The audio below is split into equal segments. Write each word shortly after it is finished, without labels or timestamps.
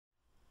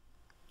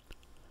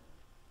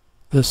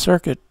The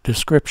circuit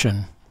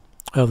description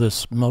of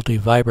this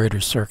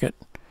multivibrator circuit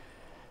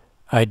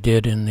I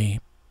did in the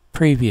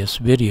previous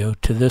video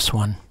to this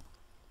one.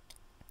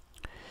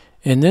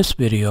 In this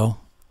video,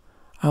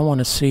 I want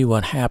to see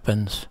what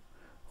happens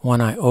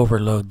when I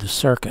overload the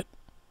circuit.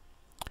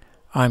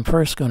 I'm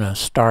first going to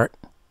start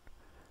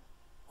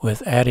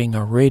with adding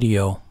a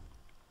radio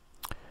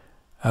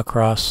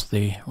across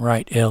the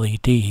right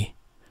LED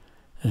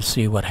to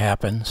see what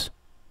happens.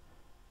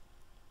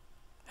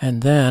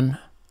 And then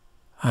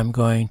I'm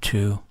going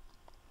to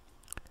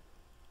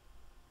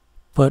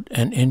put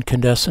an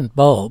incandescent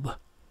bulb,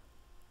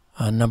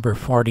 a number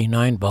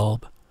 49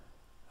 bulb,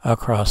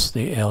 across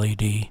the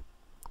LED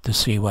to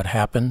see what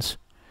happens.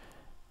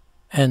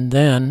 And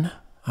then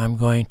I'm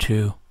going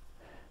to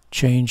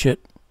change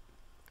it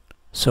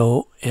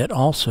so it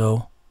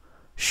also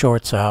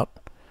shorts out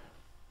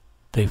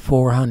the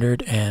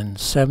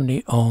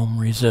 470 ohm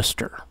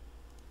resistor.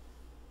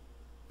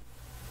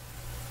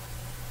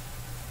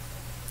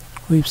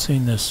 We've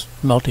seen this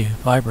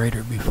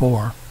multivibrator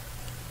before,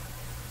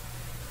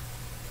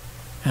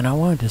 and I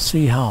wanted to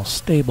see how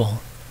stable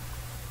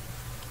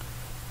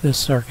this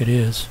circuit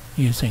is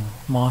using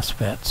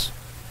MOSFETs.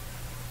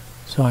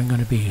 So I'm going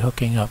to be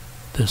hooking up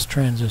this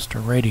transistor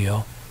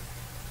radio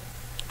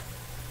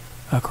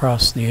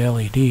across the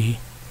LED.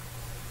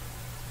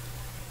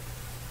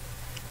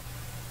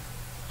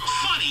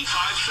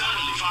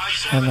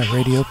 And the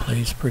radio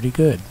plays pretty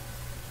good.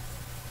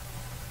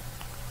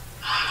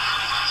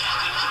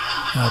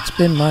 Now, it's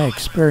been my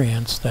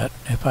experience that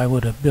if I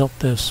would have built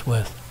this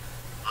with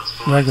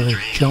regular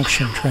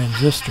junction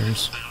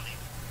transistors,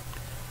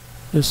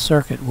 this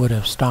circuit would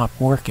have stopped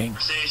working.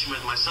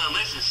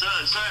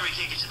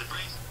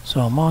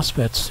 So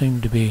MOSFETs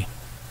seem to be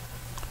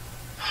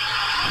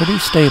pretty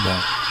stable.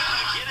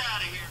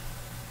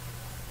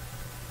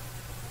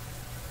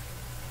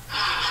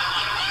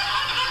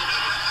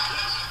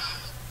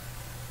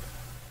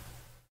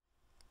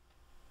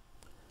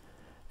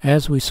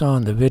 As we saw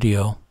in the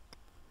video,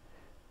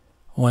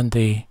 when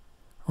the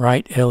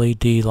right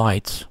LED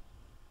lights,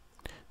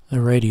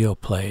 the radio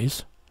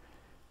plays,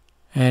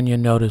 and you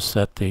notice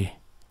that the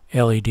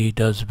LED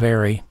does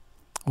vary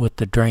with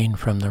the drain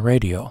from the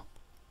radio.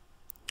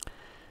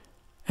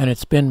 And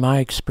it's been my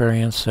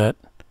experience that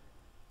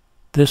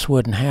this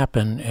wouldn't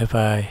happen if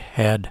I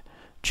had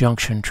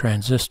junction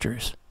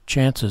transistors.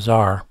 Chances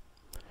are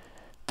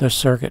the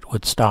circuit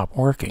would stop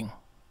working.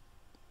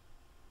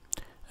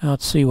 Now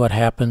let's see what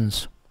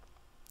happens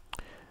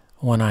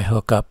when I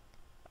hook up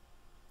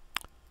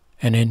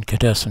an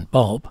incandescent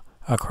bulb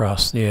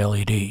across the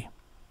LED.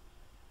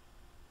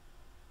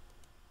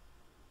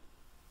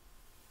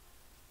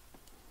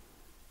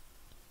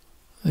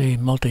 The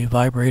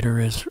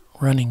multivibrator is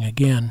running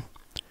again,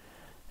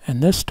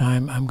 and this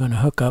time I'm going to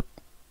hook up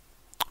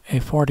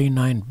a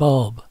 49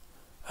 bulb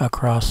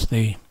across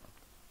the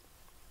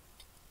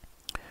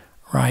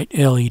right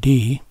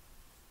LED.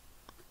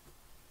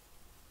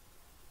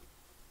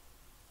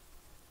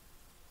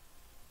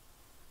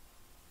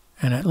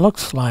 And it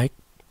looks like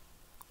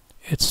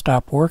it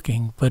stopped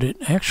working, but it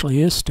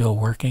actually is still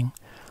working.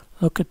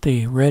 Look at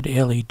the red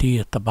LED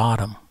at the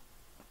bottom.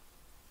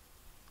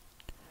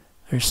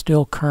 There's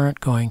still current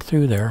going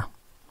through there.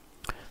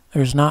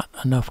 There's not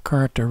enough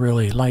current to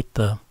really light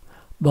the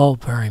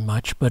bulb very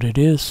much, but it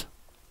is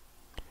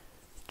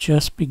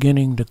just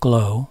beginning to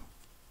glow.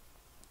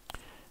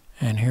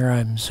 And here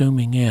I'm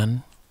zooming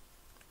in,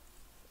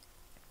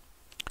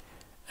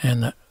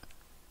 and the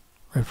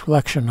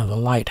reflection of the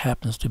light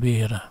happens to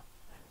be at a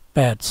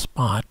bad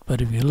spot,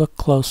 but if you look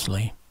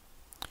closely,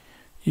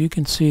 you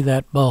can see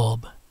that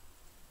bulb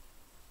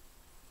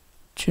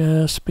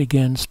just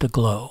begins to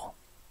glow.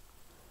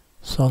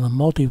 So the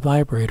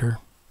multivibrator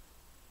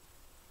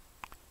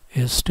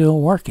is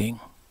still working,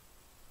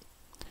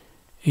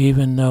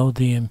 even though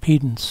the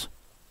impedance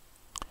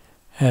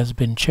has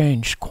been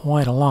changed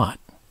quite a lot.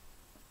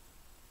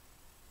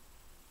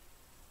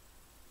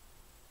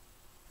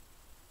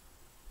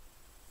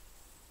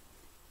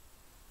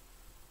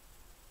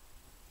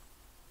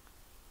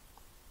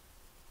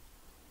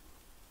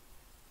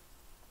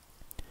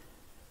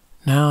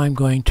 Now I'm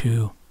going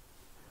to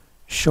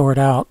short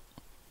out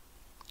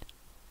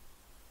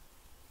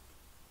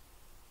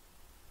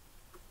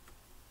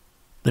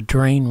the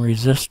drain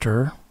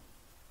resistor,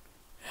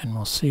 and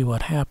we'll see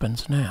what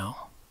happens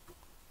now.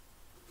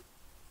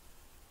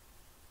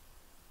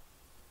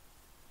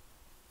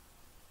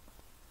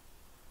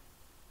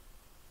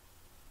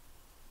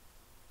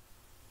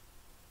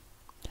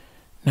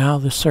 Now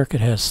the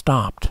circuit has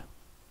stopped.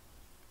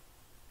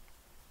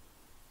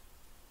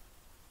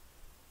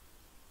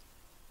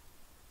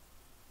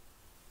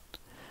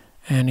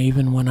 And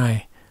even when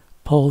I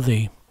pull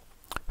the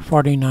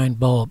 49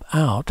 bulb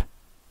out,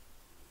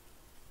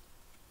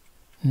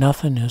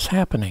 nothing is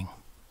happening.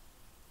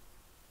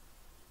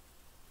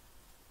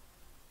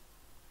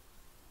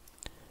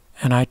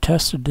 And I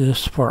tested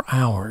this for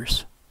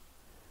hours.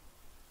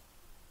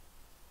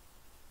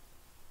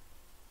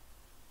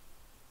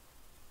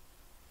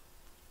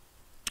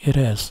 It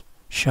has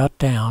shut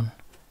down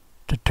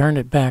To turn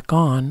it back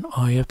on,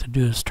 all you have to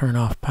do is turn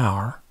off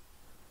power,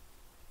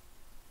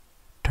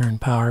 turn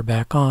power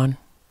back on,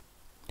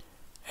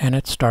 and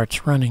it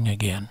starts running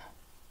again.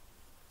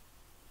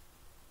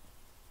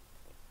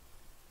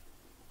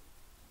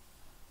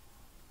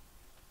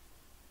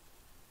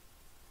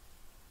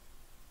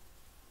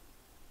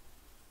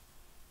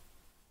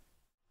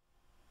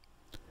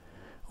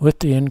 With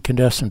the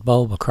incandescent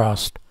bulb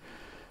across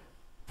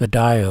the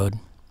diode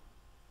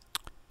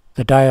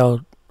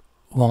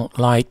won't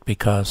light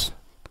because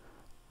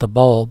the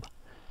bulb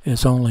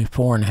is only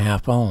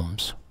 4.5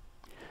 ohms.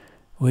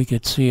 We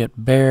could see it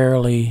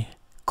barely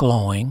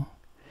glowing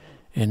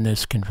in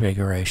this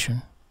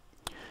configuration,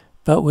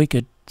 but we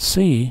could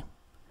see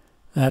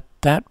that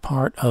that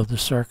part of the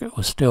circuit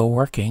was still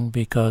working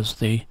because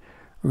the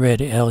red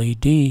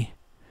LED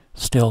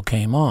still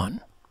came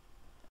on.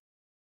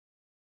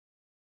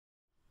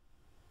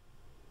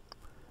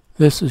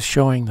 This is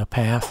showing the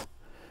path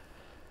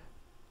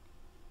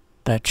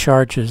that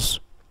charges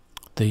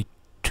the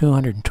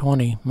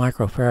 220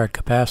 microfarad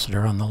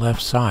capacitor on the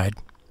left side,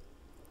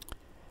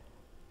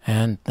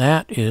 and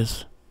that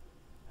is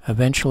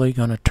eventually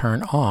going to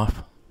turn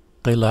off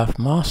the left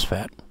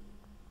MOSFET.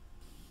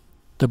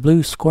 The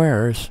blue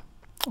squares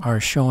are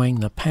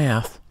showing the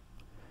path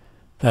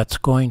that's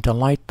going to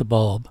light the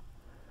bulb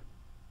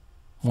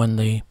when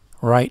the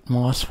right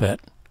MOSFET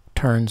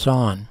turns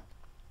on.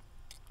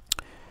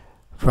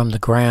 From the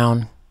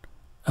ground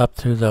up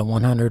through the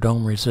 100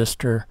 ohm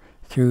resistor,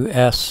 through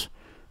S,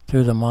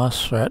 through the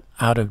MOSFET,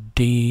 out of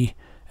D,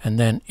 and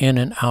then in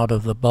and out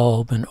of the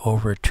bulb and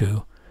over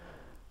to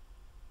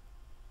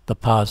the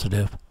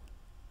positive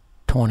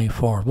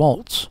 24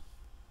 volts.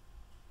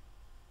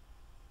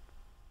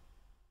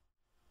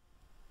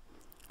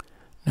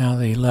 Now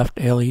the left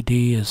LED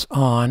is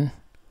on,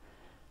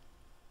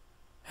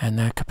 and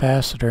that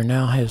capacitor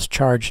now has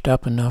charged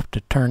up enough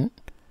to turn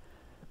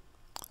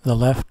the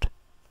left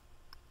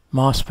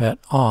MOSFET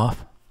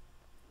off,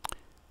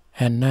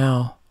 and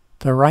now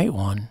the right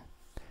one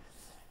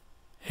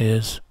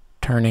is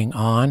turning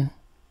on,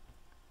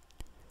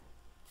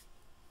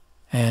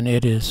 and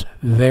it is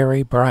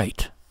very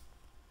bright.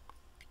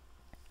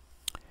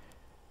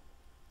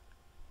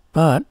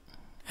 But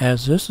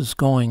as this is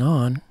going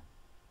on,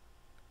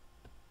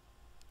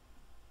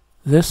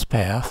 this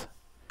path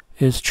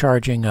is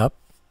charging up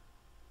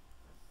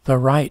the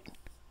right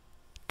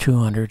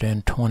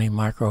 220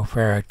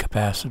 microfarad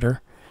capacitor,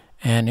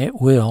 and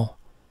it will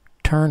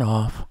turn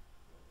off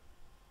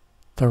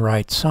the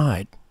right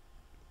side.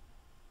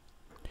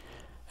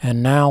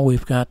 And now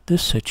we've got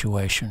this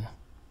situation.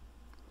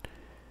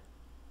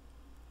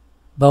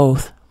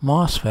 Both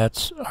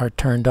MOSFETs are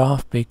turned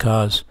off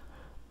because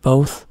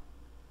both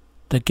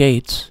the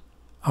gates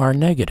are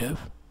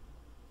negative.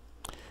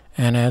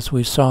 And as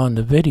we saw in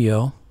the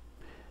video,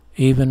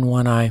 even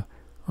when I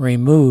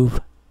remove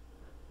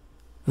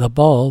the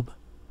bulb,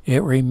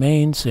 it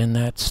remains in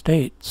that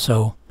state.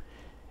 So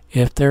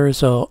if there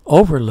is an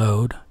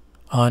overload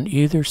on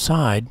either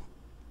side,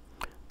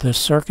 the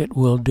circuit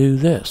will do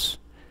this.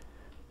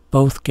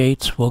 Both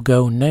gates will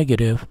go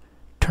negative,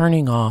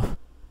 turning off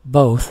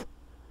both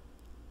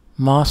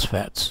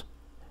MOSFETs.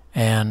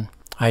 And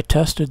I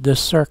tested this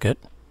circuit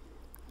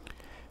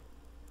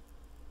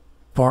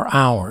for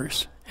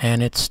hours,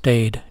 and it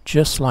stayed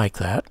just like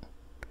that.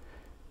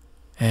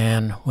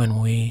 And when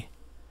we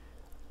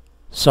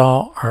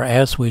saw, or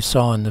as we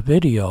saw in the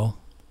video,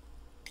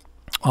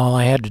 all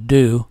I had to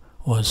do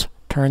was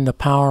turn the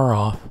power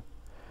off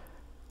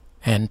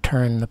and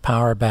turn the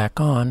power back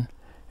on,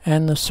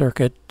 and the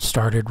circuit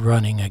started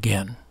running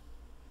again.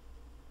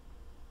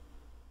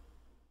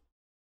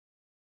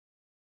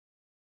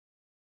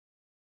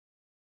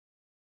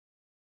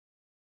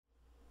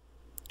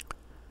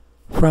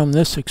 From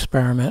this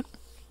experiment,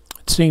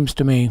 it seems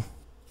to me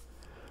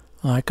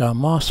like a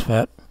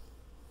MOSFET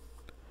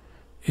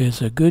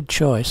is a good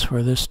choice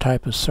for this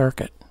type of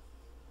circuit.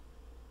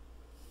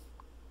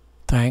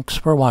 Thanks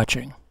for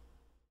watching.